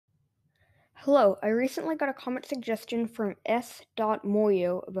Hello, I recently got a comment suggestion from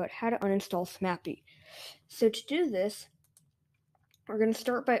s.moyo about how to uninstall Smapi. So to do this, we're going to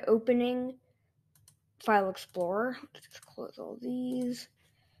start by opening File Explorer. Let's just close all these.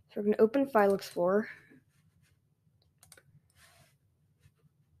 So we're going to open File Explorer.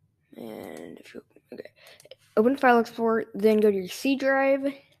 And if you open File Explorer, then go to your C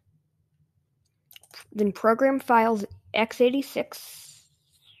drive, then Program Files x86,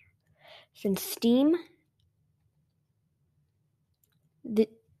 then Steam. Then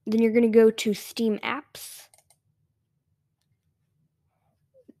you're going to go to Steam Apps.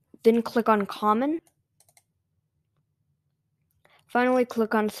 Then click on Common. Finally,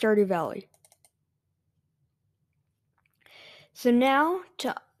 click on Stardew Valley. So now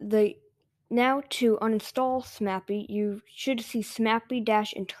to uninstall Smapi, you should see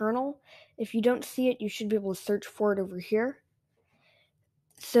Smapi-internal. If you don't see it, you should be able to search for it over here.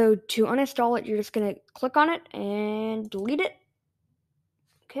 So to uninstall it, you're just going to click on it and delete it.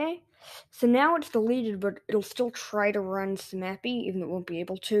 Okay, so now it's deleted, but it'll still try to run Smapi, even though it won't be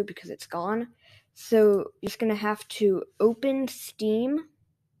able to because it's gone. So you're just going to have to open Steam.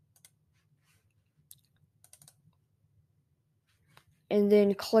 And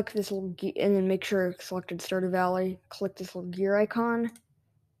then click this little and then make sure selected Stardew Valley. Click this little gear icon.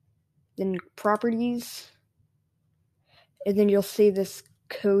 Then properties. And then you'll see this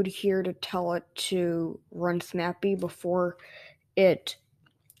code here to tell it to run Smapi before it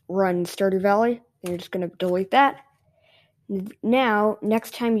runs Stardew Valley. And you're just going to delete that. Now,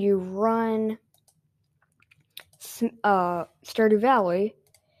 next time you run Stardew Valley,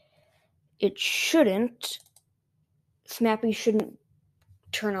 Smapi shouldn't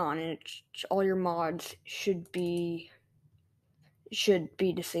turn on, and all your mods should be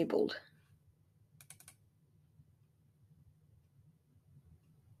disabled.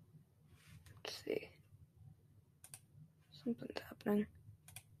 Let's see. Something's happening.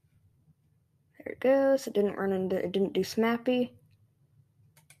 There it goes. It didn't do Smapi.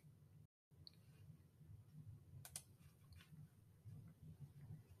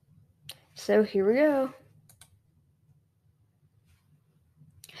 So here we go.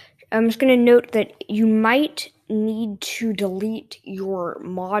 I'm just going to note that you might need to delete your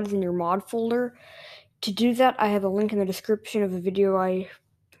mods in your mod folder. To do that, I have a link in the description of the video I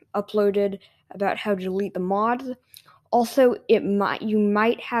uploaded about how to delete the mods. Also, you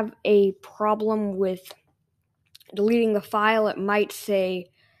might have a problem with deleting the file. It might say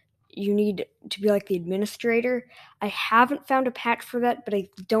you need to be like the administrator. I haven't found a patch for that, but I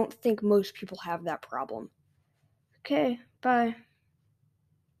don't think most people have that problem. Okay, bye.